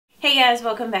guys,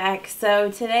 welcome back. So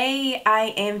today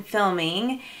I am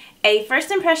filming a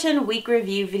first impression week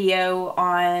review video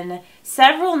on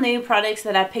several new products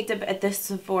that I picked up at the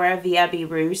Sephora VIB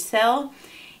Rouge Sale.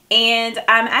 And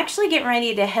I'm actually getting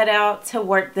ready to head out to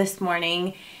work this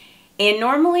morning. And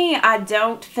normally I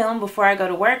don't film before I go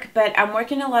to work, but I'm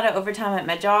working a lot of overtime at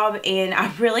my job and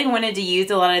I really wanted to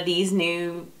use a lot of these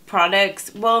new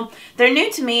products. Well, they're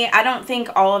new to me. I don't think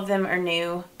all of them are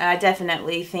new. I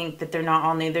definitely think that they're not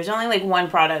all new. There's only like one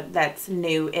product that's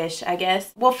new-ish, I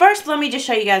guess. Well, first let me just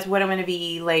show you guys what I'm going to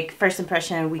be like first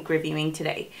impression week reviewing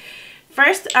today.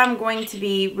 First, I'm going to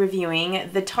be reviewing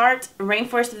the Tarte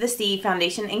Rainforest of the Sea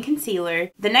Foundation and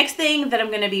Concealer. The next thing that I'm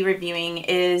going to be reviewing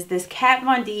is this Kat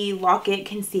Von D Lock-It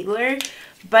Concealer,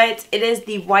 but it is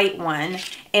the white one.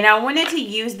 And I wanted to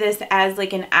use this as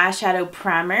like an eyeshadow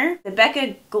primer. The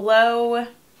Becca Glow,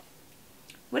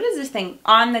 what is this thing?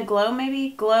 On the Glow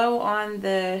maybe? Glow on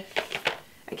the...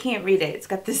 I can't read it. It's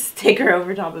got this sticker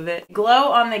over top of it.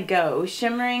 Glow on the Go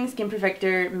Shimmering Skin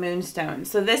Perfector Moonstone.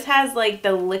 So this has like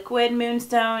the liquid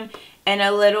moonstone and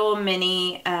a little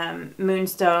mini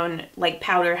moonstone like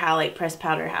powder highlight, pressed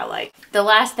powder highlight. The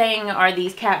last thing are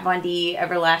these Kat Von D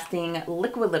Everlasting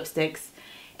liquid lipsticks.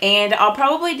 And I'll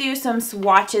probably do some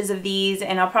swatches of these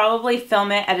and I'll probably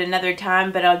film it at another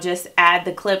time, but I'll just add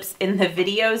the clips in the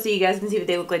video so you guys can see what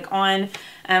they look like on.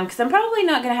 Because I'm probably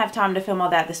not going to have time to film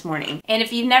all that this morning. And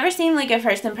if you've never seen like a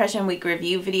first impression week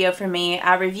review video from me,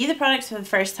 I review the products for the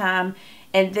first time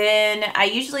and then I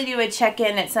usually do a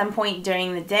check-in at some point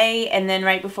during the day, and then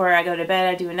right before I go to bed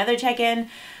I do another check-in.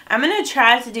 I'm going to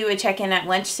try to do a check-in at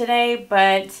lunch today,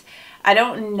 but I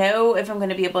don't know if I'm going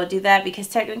to be able to do that because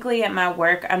technically at my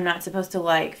work I'm not supposed to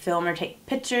like film or take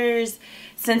pictures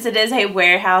since it is a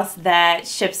warehouse that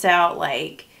ships out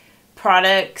like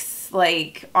products,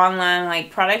 like online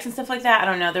like products and stuff like that. I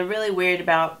don't know, they're really weird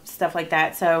about stuff like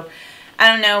that, so I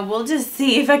don't know, we'll just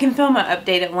see if I can film an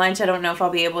update at lunch. I don't know if I'll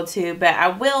be able to, but I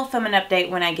will film an update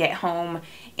when I get home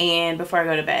and before I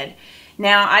go to bed.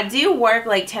 Now, I do work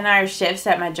like 10-hour shifts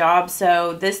at my job,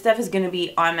 so this stuff is going to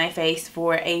be on my face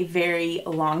for a very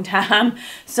long time.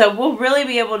 So we'll really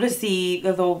be able to see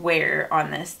the wear on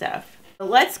this stuff.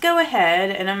 Let's go ahead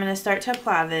and I'm going to start to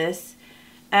apply this.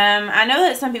 I know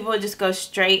that some people just go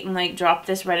straight and like drop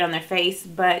this right on their face,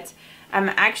 but I'm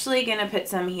actually going to put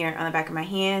some here on the back of my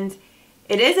hand.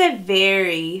 It is a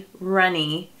very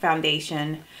runny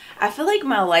foundation. I feel like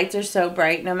my lights are so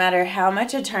bright, no matter how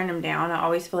much I turn them down, I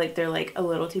always feel like they're like a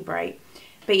little too bright.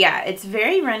 But yeah, it's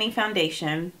very runny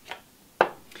foundation.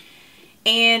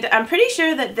 And I'm pretty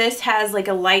sure that this has like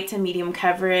a light to medium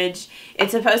coverage.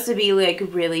 It's supposed to be like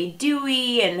really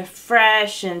dewy and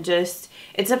fresh and just,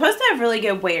 it's supposed to have really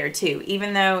good wear too,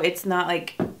 even though it's not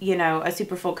like, you know, a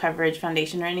super full coverage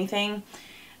foundation or anything.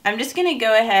 I'm just going to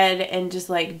go ahead and just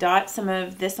like dot some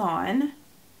of this on.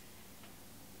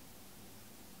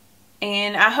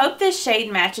 And I hope this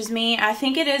shade matches me. I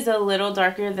think it is a little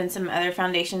darker than some other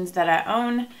foundations that I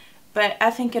own, but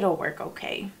I think it'll work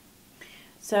okay.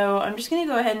 So I'm just going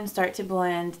to go ahead and start to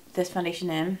blend this foundation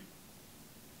in.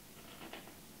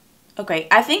 Okay,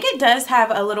 I think it does have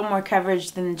a little more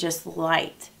coverage than just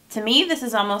light. To me, this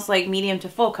is almost like medium to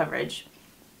full coverage.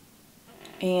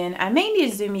 And I may need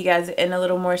to zoom you guys in a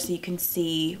little more so you can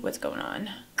see what's going on.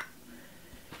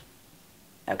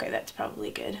 Okay, that's probably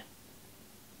good.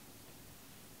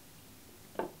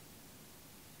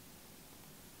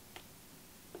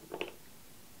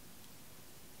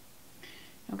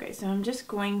 Okay, so I'm just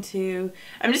going to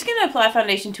apply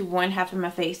foundation to one half of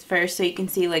my face first so you can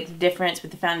see like the difference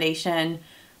with the foundation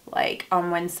like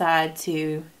on one side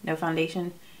to no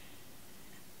foundation.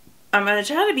 I'm going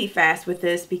to try to be fast with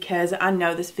this because I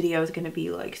know this video is going to be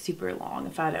like super long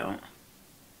if I don't.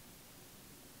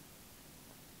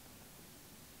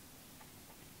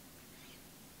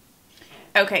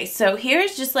 Okay, so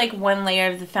here's just like one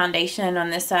layer of the foundation on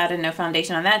this side and no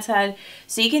foundation on that side.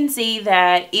 So you can see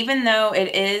that even though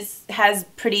it has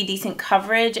pretty decent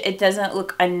coverage, it doesn't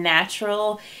look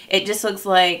unnatural. It just looks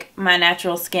like my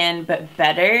natural skin, but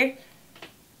better.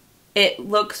 It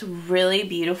looks really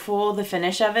beautiful, the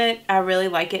finish of it. I really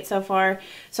like it so far.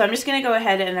 So I'm just going to go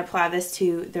ahead and apply this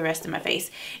to the rest of my face.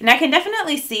 And I can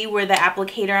definitely see where the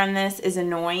applicator on this is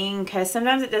annoying because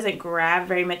sometimes it doesn't grab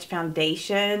very much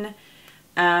foundation.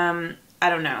 I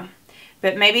don't know.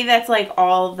 But maybe that's like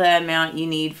all the amount you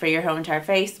need for your whole entire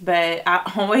face. But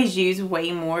I always use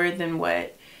way more than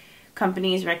what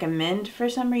companies recommend for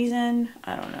some reason.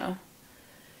 I don't know.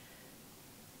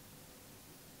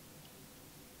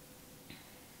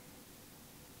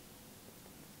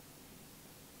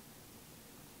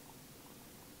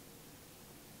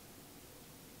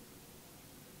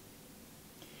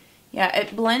 Yeah,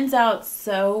 it blends out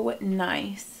so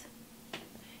nice.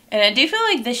 And I do feel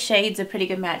like this shade's a pretty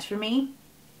good match for me.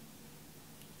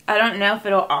 I don't know if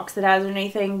it'll oxidize or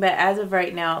anything, but as of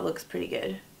right now, it looks pretty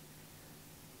good.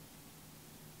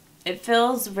 It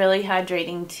feels really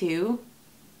hydrating too.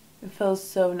 It feels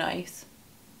so nice.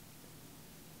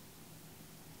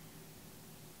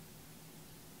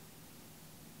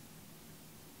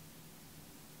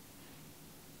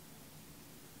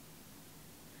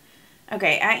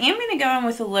 Okay, I am going to go in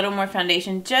with a little more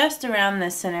foundation just around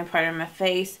the center part of my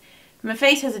face. My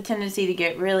face has a tendency to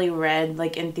get really red,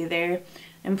 like in through there.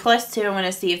 And plus too, I want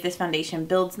to see if this foundation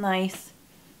builds nice.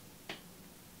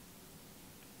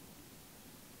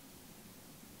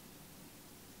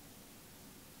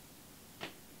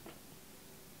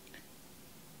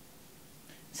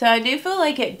 So I do feel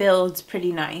like it builds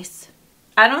pretty nice.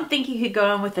 I don't think you could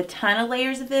go in with a ton of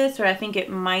layers of this, or I think it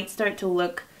might start to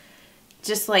look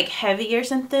just like heavy or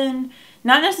something.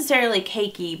 Not necessarily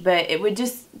cakey, but it would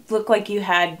just look like you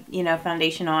had, you know,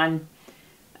 foundation on.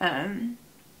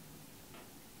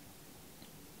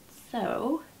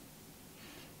 So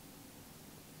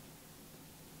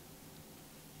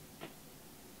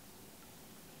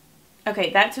okay,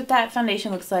 that's what that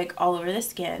foundation looks like all over the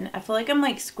skin. I feel like I'm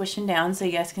like squishing down so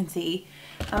you guys can see.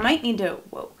 I might need to,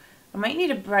 I might need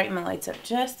to brighten my lights up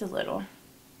just a little.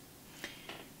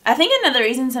 I think another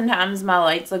reason sometimes my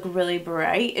lights look really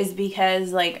bright is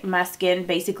because like my skin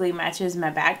basically matches my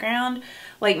background.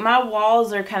 Like my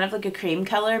walls are kind of like a cream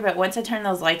color, but once I turn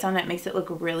those lights on, it makes it look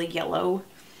really yellow.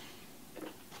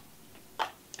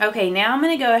 Okay, now I'm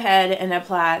going to go ahead and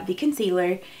apply the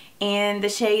concealer, and the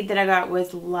shade that I got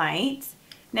was Light.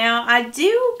 Now I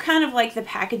do kind of like the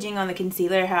packaging on the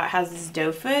concealer, how it has this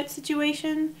doe foot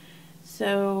situation.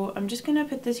 So I'm just going to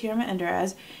put this here on my under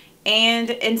eyes. And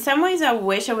in some ways I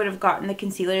wish I would have gotten the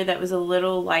concealer that was a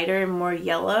little lighter and more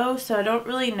yellow. So I don't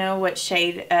really know what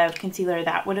shade of concealer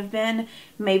that would have been.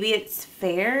 Maybe it's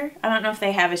Fair. I don't know if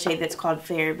they have a shade that's called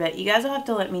Fair, but you guys will have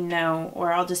to let me know,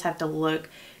 or I'll just have to look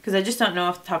because I just don't know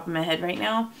off the top of my head right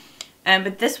now.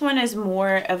 But this one is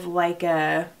more of like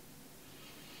a,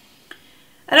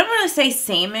 I don't want to say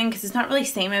salmon because it's not really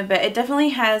salmon, but it definitely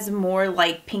has more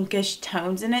like pinkish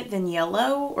tones in it than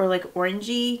yellow or like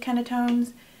orangey kind of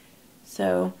tones.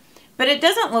 So, but it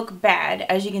doesn't look bad,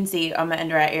 as you can see on my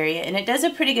under eye area, and it does a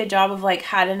pretty good job of like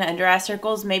hiding the under eye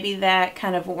circles. Maybe that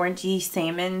kind of orangey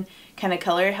salmon kind of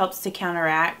color helps to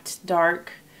counteract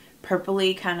dark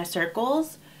purpley kind of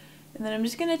circles. And then I'm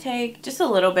just going to take just a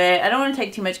little bit. I don't want to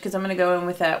take too much because I'm going to go in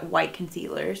with that white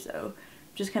concealer, so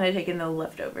I'm just kind of taking the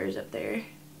leftovers up there.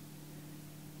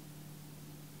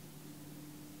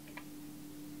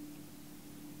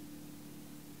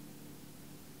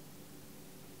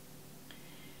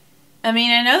 I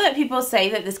mean, I know that people say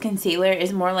that this concealer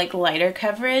is more like lighter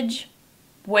coverage,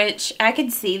 which I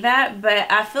could see that, but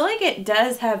I feel like it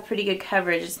does have pretty good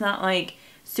coverage. It's not like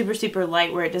super, super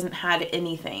light where it doesn't hide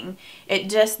anything.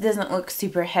 It just doesn't look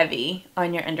super heavy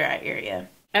on your under eye area.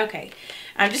 Okay,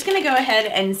 I'm just going to go ahead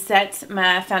and set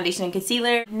my foundation and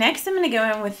concealer. Next, I'm going to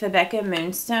go in with the Becca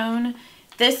Moonstone.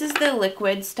 This is the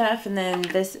liquid stuff, and then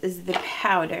this is the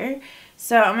powder.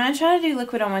 So I'm going to try to do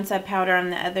liquid on one side, powder on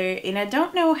the other. And I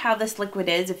don't know how this liquid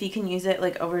is, if you can use it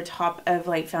like over top of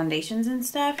like foundations and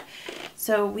stuff.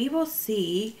 So we will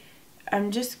see. I'm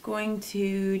just going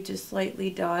to just lightly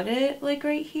dot it like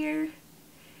right here.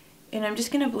 And I'm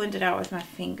just going to blend it out with my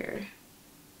finger.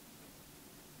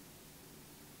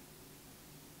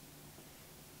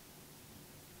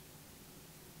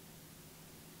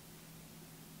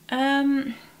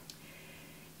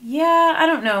 Yeah, I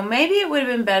don't know. Maybe it would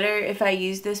have been better if I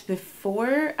used this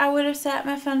before I would have set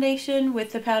my foundation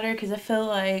with the powder, because I feel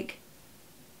like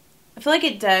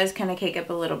it does kind of cake up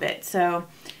a little bit. So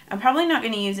I'm probably not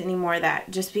going to use any more of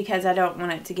that just because I don't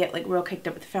want it to get like real caked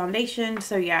up with the foundation.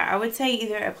 So yeah, I would say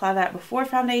either apply that before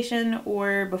foundation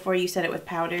or before you set it with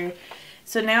powder.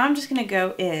 So now I'm just going to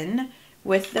go in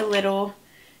with the little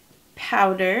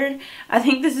powder. I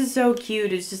think this is so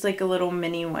cute. It's just like a little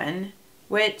mini one,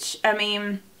 which, I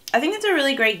mean, I think it's a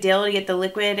really great deal to get the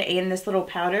liquid and this little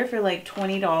powder for like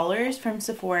 $20 from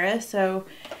Sephora. So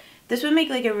this would make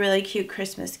like a really cute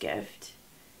Christmas gift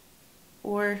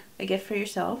or a gift for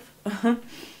yourself.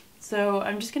 So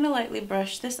I'm just going to lightly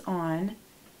brush this on.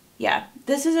 Yeah,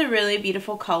 this is a really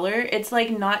beautiful color. It's like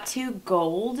not too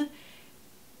gold.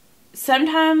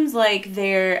 Sometimes like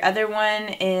their other one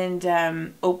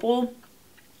in Opal,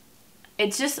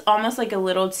 it's just almost like a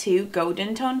little too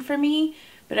golden tone for me.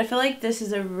 But I feel like this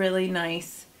is a really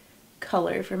nice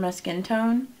color for my skin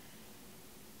tone.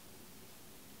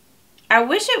 I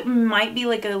wish it might be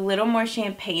like a little more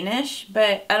champagne-ish,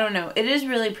 but I don't know. It is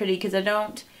really pretty because I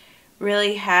don't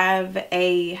really have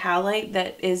a highlight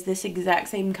that is this exact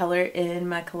same color in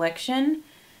my collection.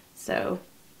 So,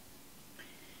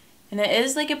 and it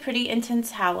is like a pretty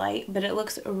intense highlight, but it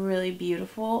looks really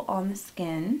beautiful on the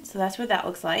skin. So that's what that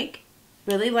looks like.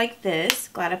 Really like this.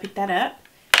 Glad I picked that up.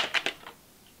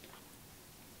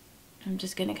 I'm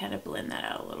just going to kind of blend that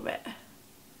out a little bit.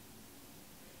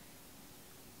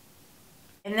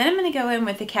 And then I'm going to go in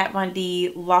with the Kat Von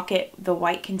D Lock-It, the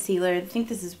white concealer. I think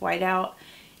this is white out.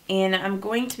 And I'm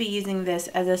going to be using this,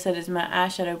 as I said, as my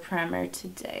eyeshadow primer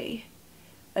today.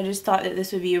 I just thought that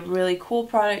this would be a really cool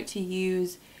product to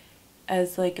use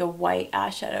as like a white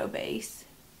eyeshadow base.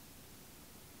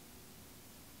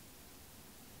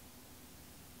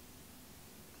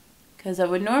 Because I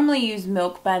would normally use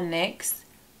Milk by NYX,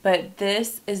 but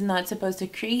this is not supposed to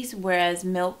crease, whereas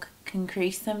Milk can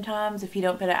crease sometimes if you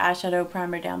don't put an eyeshadow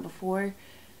primer down before.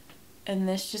 And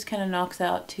this just kind of knocks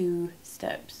out 2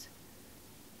 steps.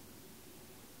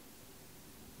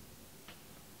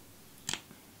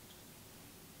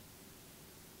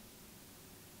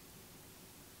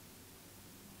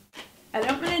 I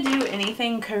don't want to do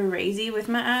anything crazy with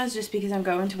my eyes just because I'm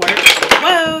going to work.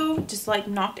 Whoa! Just like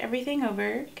knocked everything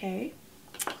over. Okay.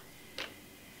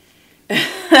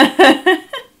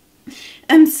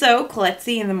 I'm so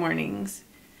klutzy in the mornings.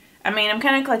 I mean, I'm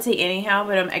kind of klutzy anyhow,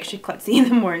 but I'm extra klutzy in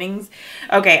the mornings.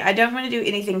 Okay, I don't want to do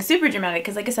anything super dramatic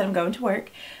because, like I said, I'm going to work.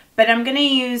 But I'm going to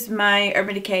use my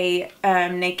Urban Decay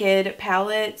Naked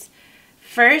palettes.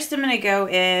 First, I'm going to go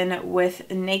in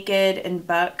with Naked and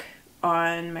Buck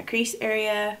on my crease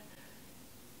area.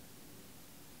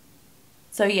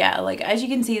 So yeah, like as you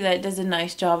can see, that does a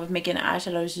nice job of making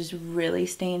eyeshadows just really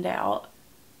stand out.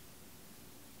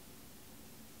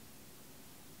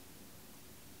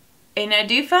 And I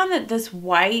do find that this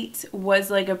white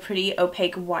was like a pretty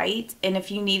opaque white, and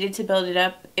if you needed to build it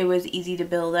up, it was easy to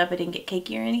build up. It didn't get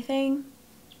cakey or anything.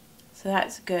 So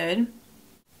that's good.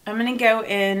 I'm going to go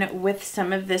in with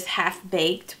some of this Half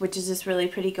Baked, which is this really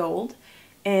pretty gold.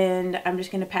 And I'm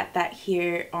just going to pat that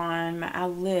here on my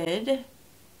eyelid.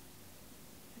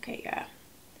 Okay, yeah.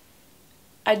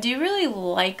 I do really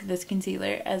like this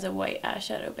concealer as a white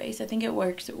eyeshadow base. I think it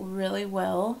works really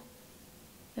well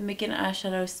at making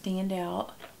eyeshadow stand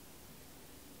out.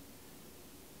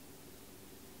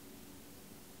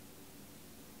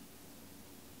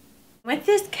 With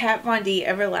this Kat Von D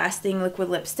Everlasting Liquid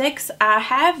Lipsticks, I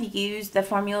have used the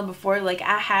formula before. Like,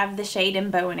 I have the shade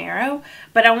in Bow and Arrow,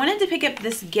 but I wanted to pick up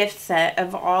this gift set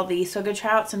of all these, so I could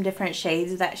try out some different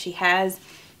shades that she has.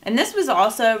 And this was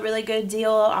also a really good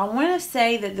deal. I want to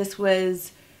say that this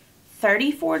was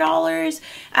 $34.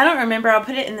 I don't remember. I'll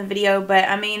put it in the video, but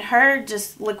I mean, her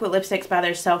just liquid lipsticks by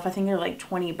themselves, I think they're like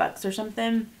 20 bucks or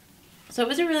something. So it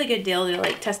was a really good deal to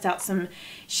like test out some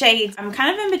shades. I'm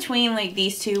kind of in between like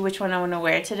these two, which one I want to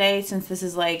wear today, since this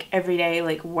is like everyday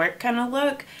like work kind of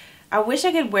look. I wish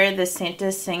I could wear the Santa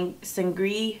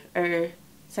Sangria or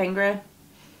Sangra.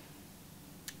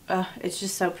 It's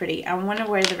just so pretty. I want to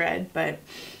wear the red, but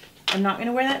I'm not going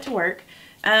to wear that to work.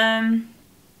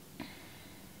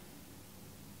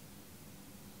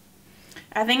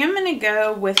 I think I'm going to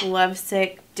go with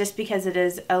Lovesick just because it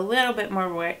is a little bit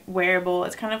more wearable.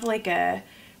 It's kind of like a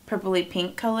purpley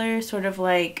pink color, sort of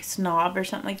like Snob or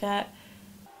something like that.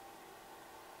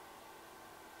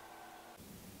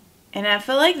 And I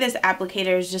feel like this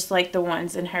applicator is just like the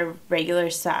ones in her regular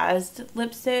sized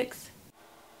lipsticks.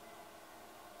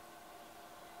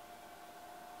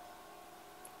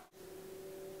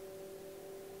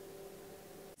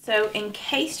 So in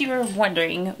case you were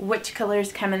wondering which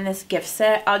colors come in this gift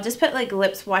set, I'll just put like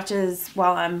lip swatches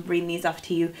while I'm reading these off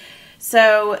to you.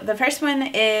 So the first one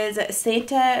is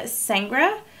Santa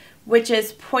Sangra, which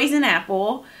is Poison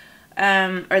Apple,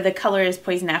 or the color is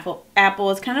Poison Apple.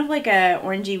 It's kind of like a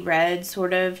orangey red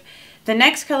sort of. The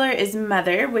next color is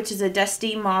Mother, which is a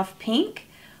dusty mauve pink.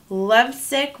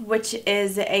 Lovesick, which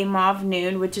is a mauve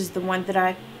nude, which is the one that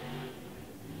I...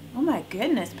 Oh my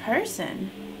goodness,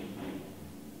 person.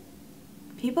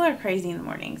 People are crazy in the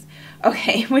mornings.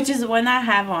 Okay, which is the one that I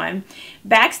have on.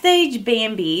 Backstage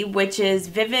Bambi, which is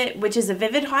a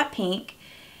vivid hot pink.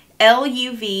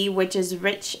 LUV, which is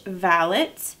rich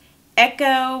violet.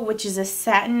 Echo, which is a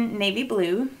satin navy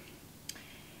blue.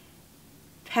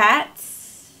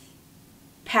 Path.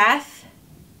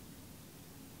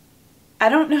 I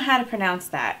don't know how to pronounce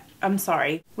that. I'm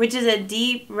sorry. Which is a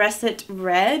deep russet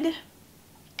red,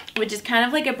 which is kind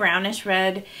of like a brownish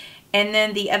red. And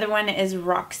then the other one is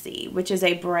Roxy, which is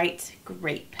a bright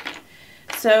grape.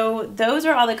 So those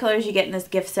are all the colors you get in this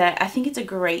gift set. I think it's a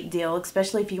great deal,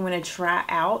 especially if you want to try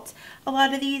out a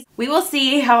lot of these. We will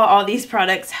see how all these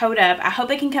products hold up. I hope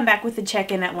I can come back with the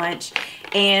check-in at lunch,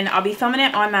 and I'll be filming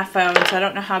it on my phone, so I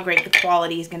don't know how great the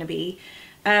quality is going to be.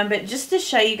 But just to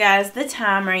show you guys the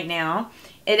time right now,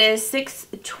 it is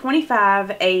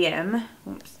 6:25 a.m.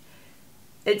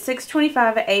 It's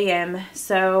 6:25 a.m.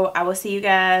 So I will see you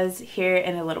guys here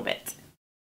in a little bit.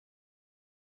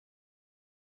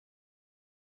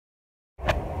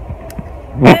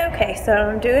 Okay, so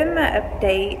I'm doing my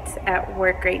update at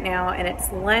work right now, and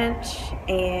it's lunch,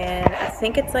 and I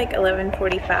think it's like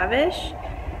 11:45-ish.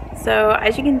 So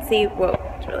as you can see, whoa,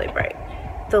 it's really bright.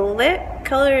 The lip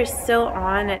color is still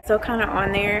on. It's still kind of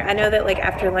on there. I know that like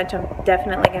after lunch I'm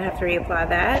definitely going to have to reapply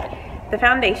that. The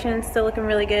foundation's still looking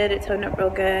really good. It's holding up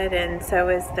real good, and so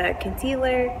is the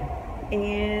concealer,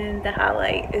 and the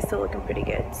highlight is still looking pretty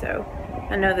good. So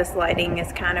I know this lighting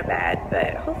is kind of bad,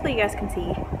 but hopefully you guys can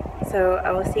see. So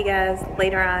I will see you guys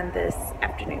later on this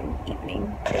afternoon,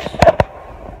 evening-ish.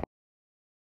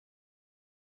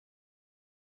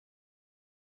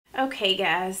 Okay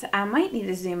guys, I might need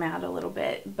to zoom out a little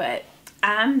bit, but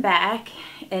I'm back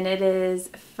and it is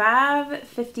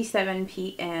 5:57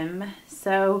 p.m.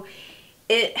 So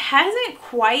it hasn't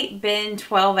quite been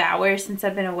 12 hours since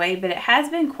I've been away, but it has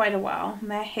been quite a while.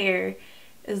 My hair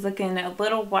is looking a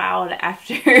little wild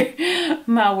after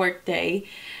my work day.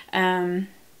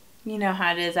 You know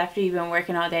how it is, after you've been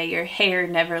working all day, your hair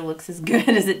never looks as good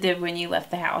as it did when you left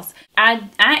the house. I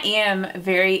am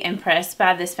very impressed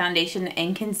by this foundation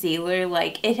and concealer.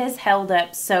 Like, it has held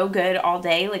up so good all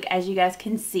day. Like, as you guys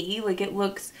can see, like, it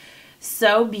looks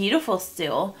so beautiful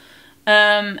still.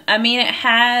 I mean, it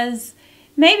has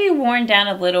maybe worn down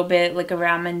a little bit, like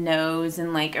around my nose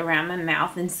and like around my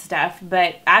mouth and stuff,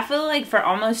 but I feel like for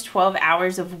almost 12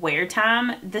 hours of wear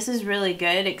time, this is really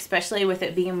good, especially with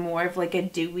it being more of like a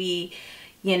dewy,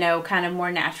 you know, kind of more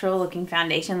natural looking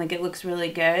foundation. Like, it looks really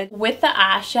good. With the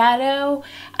eyeshadow,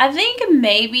 I think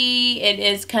maybe it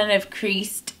is kind of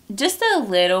creased just a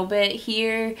little bit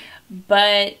here,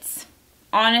 but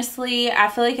honestly, I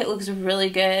feel like it looks really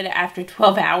good after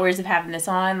 12 hours of having this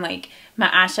on. Like, my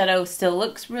eyeshadow still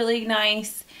looks really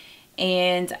nice,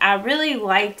 and I really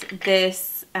liked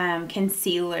this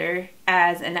concealer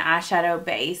as an eyeshadow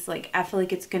base. Like, I feel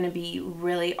like it's going to be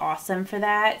really awesome for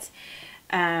that.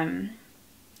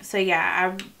 So yeah,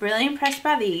 I'm really impressed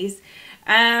by these.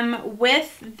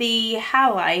 With the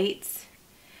highlights,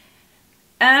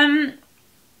 I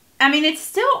mean, it's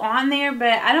still on there,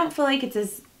 but I don't feel like it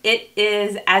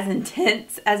is as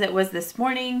intense as it was this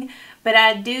morning, but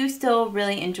I do still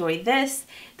really enjoy this.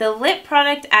 The lip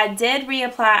product I did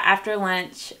reapply after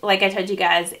lunch, like I told you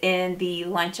guys in the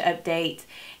lunch update,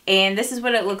 and this is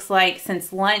what it looks like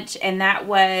since lunch, and that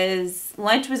was,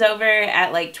 lunch was over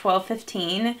at like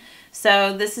 12:15,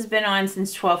 so this has been on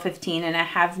since 12:15, and I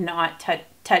have not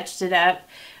touched it up.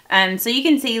 So you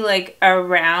can see like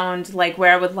around like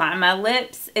where I would line my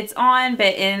lips, it's on,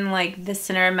 but in like the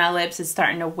center of my lips is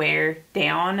starting to wear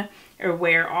down or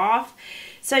wear off.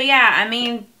 So yeah, I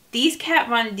mean, these Kat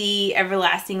Von D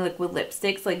Everlasting Liquid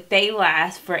Lipsticks, like, they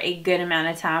last for a good amount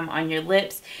of time on your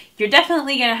lips. You're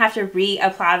definitely going to have to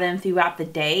reapply them throughout the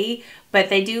day, but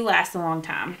they do last a long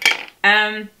time.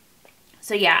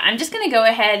 So yeah, I'm just going to go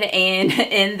ahead and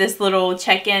end this little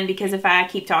check-in, because if I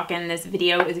keep talking, this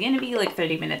video is going to be like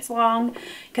 30 minutes long,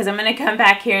 because I'm going to come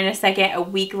back here in a second, a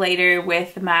week later,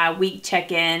 with my week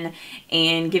check-in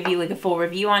and give you like a full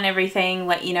review on everything,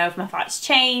 let you know if my thoughts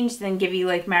changed, then give you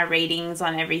like my ratings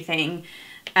on everything.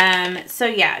 So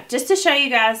yeah, just to show you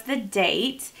guys the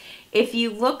date, if you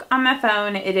look on my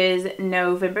phone, it is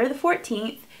November the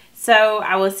 14th. So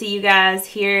I will see you guys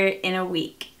here in a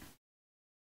week.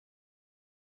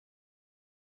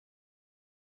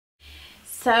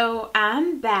 So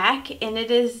I'm back, and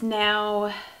it is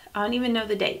now, I don't even know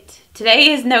the date. Today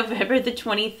is November the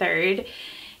 23rd,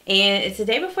 and it's the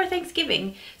day before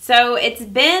Thanksgiving. So it's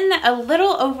been a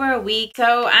little over a week.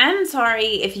 So I'm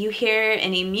sorry if you hear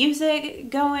any music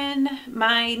going.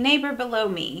 My neighbor below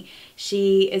me,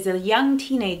 she is a young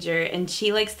teenager, and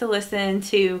she likes to listen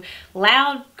to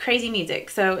loud, crazy music.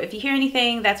 So if you hear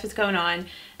anything, that's what's going on.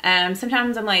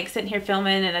 Sometimes I'm like sitting here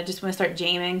filming and I just want to start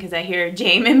jamming because I hear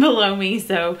jamming below me.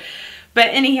 So, but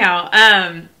anyhow,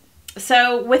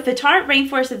 so with the Tarte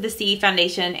Rainforest of the Sea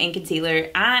foundation and concealer,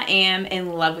 I am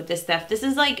in love with this stuff. This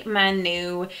is like my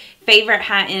new favorite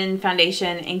high-end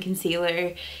foundation and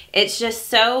concealer. It's just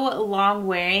so long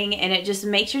wearing, and it just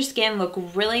makes your skin look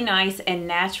really nice and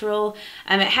natural.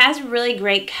 It has really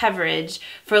great coverage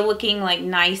for looking like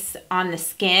nice on the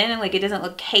skin, like it doesn't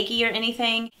look cakey or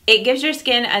anything. It gives your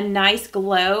skin a nice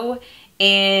glow,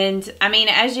 And I mean,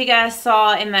 as you guys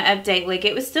saw in my update, like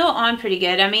it was still on pretty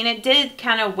good. I mean, it did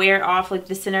kind of wear off like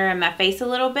the center of my face a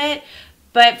little bit,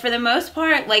 but for the most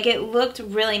part, like it looked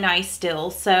really nice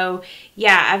still. So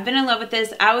yeah, I've been in love with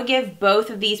this. I would give both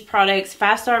of these products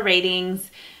 5-star ratings.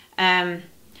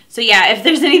 So yeah, if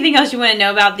there's anything else you want to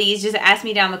know about these, just ask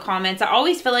me down in the comments. I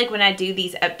always feel like when I do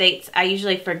these updates, I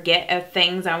usually forget of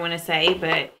things I want to say,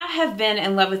 but I have been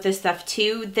in love with this stuff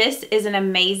too. This is an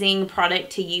amazing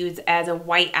product to use as a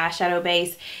white eyeshadow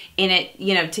base, and it,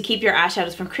 you know, to keep your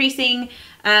eyeshadows from creasing.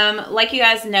 Like you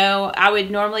guys know, I would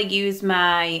normally use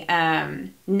my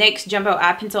NYX Jumbo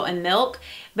Eye Pencil in Milk,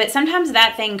 but sometimes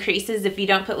that thing creases if you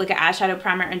don't put like an eyeshadow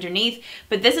primer underneath.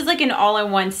 But this is like an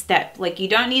all-in-one step. Like you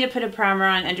don't need to put a primer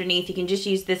on underneath. You can just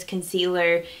use this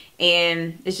concealer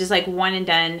and it's just like one and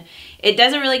done. It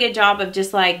does a really good job of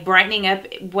just like brightening up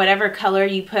whatever color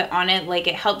you put on it. Like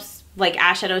it helps like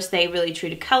eyeshadow stay really true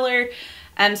to color.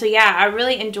 So yeah, I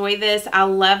really enjoy this. I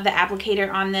love the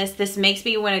applicator on this. This makes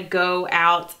me want to go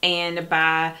out and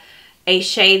buy a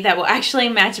shade that will actually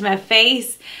match my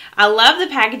face. I love the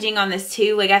packaging on this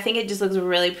too. Like I think it just looks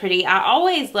really pretty. I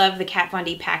always love the Kat Von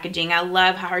D packaging. I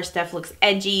love how her stuff looks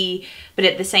edgy, but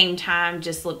at the same time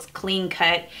just looks clean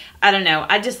cut. I don't know.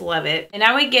 I just love it. And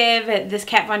I would give this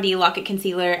Kat Von D Lock-It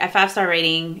Concealer a 5-star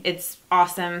rating. It's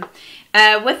awesome.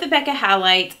 With the Becca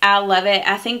highlight, I love it.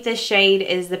 I think this shade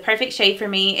is the perfect shade for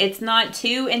me. It's not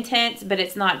too intense, but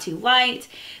it's not too light.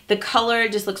 The color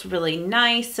just looks really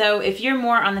nice. So if you're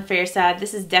more on the fair side,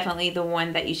 this is definitely the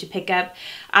one that you should pick up.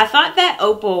 I thought that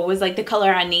Opal was like the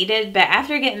color I needed, but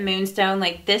after getting Moonstone,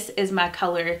 like this is my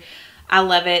color. I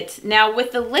love it. Now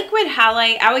with the liquid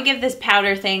highlight, I would give this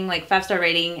powder thing like 5-star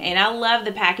rating, and I love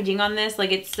the packaging on this.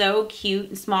 Like it's so cute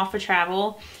and small for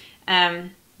travel.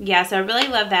 Yeah, so I really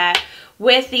love that.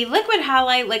 With the liquid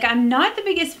highlight, like I'm not the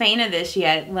biggest fan of this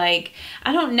yet. Like,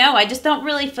 I don't know. I just don't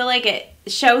really feel like it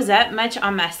shows up much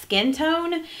on my skin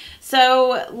tone.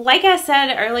 So, like I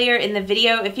said earlier in the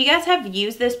video, if you guys have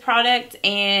used this product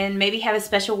and maybe have a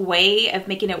special way of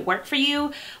making it work for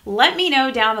you, let me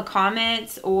know down in the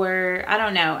comments, or I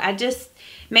don't know.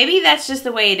 Maybe that's just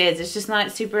the way it is. It's just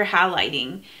not super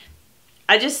highlighting.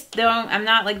 I'm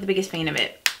not like the biggest fan of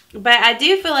it. But I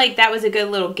do feel like that was a good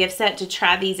little gift set to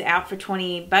try these out for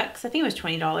 20 bucks. I think it was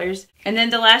 $20. And then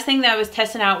the last thing that I was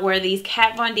testing out were these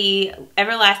Kat Von D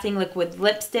Everlasting Liquid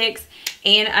Lipsticks.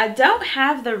 And I don't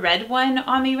have the red one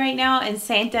on me right now in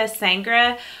Santa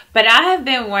Sangra, but I have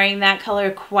been wearing that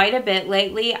color quite a bit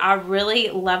lately. I really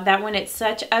love that one. It's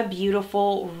such a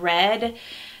beautiful red.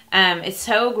 It's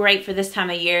so great for this time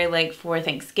of year, like for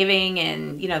Thanksgiving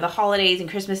and, you know, the holidays and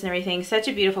Christmas and everything. Such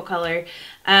a beautiful color.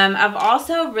 I've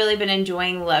also really been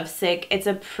enjoying Lovesick. It's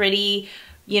a pretty,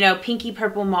 you know, pinky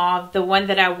purple mauve, the one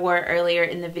that I wore earlier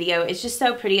in the video. It's just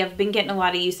so pretty. I've been getting a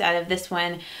lot of use out of this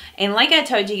one. And like I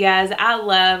told you guys, I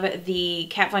love the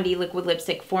Kat Von D liquid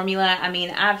lipstick formula. I mean,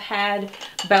 I've had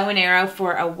Bow and Arrow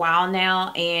for a while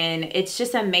now, and it's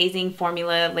just amazing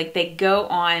formula. Like, they go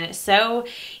on so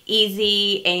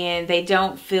easy and they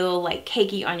don't feel like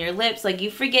cakey on your lips. Like,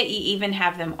 you forget you even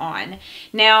have them on.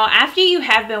 Now, after you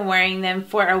have been wearing them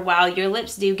for a while, your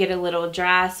lips do get a little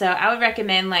dry. So I would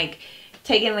recommend like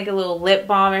taking like a little lip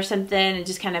balm or something and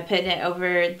just kind of putting it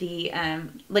over the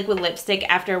liquid lipstick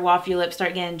after a while if your lips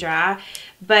start getting dry.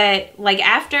 But like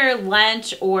after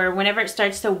lunch or whenever it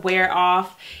starts to wear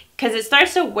off, because it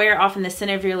starts to wear off in the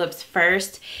center of your lips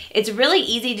first, it's really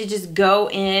easy to just go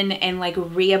in and like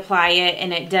reapply it,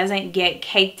 and it doesn't get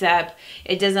caked up.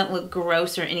 It doesn't look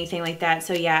gross or anything like that.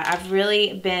 So yeah, I've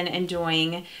really been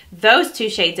enjoying those two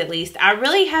shades at least. I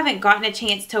really haven't gotten a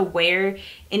chance to wear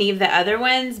any of the other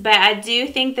ones, but I do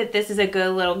think that this is a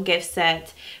good little gift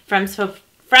set from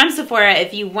Sephora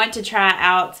if you want to try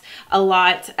out a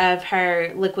lot of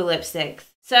her liquid lipsticks.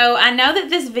 So I know that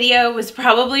this video was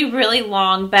probably really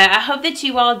long, but I hope that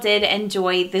you all did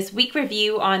enjoy this week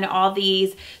review on all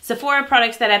these Sephora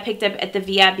products that I picked up at the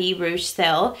VIB Rouge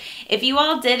Sale. If you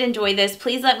all did enjoy this,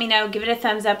 please let me know. Give it a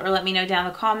thumbs up or let me know down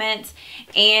in the comments.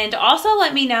 And also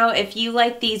let me know if you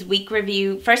like these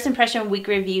first impression week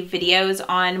review videos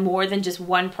on more than just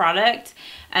one product.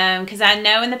 Because I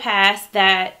know in the past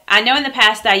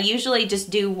I usually just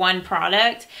do one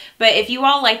product, but if you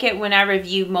all like it when I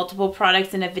review multiple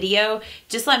products in a video,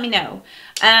 just let me know.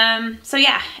 So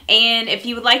yeah, and if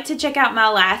you would like to check out my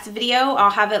last video, I'll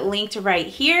have it linked right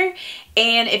here.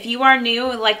 And if you are new and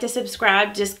would like to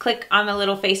subscribe, just click on the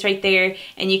little face right there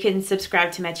and you can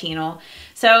subscribe to my channel.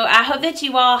 So I hope that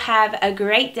you all have a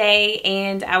great day,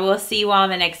 and I will see you all in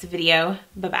the next video.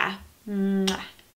 Bye-bye.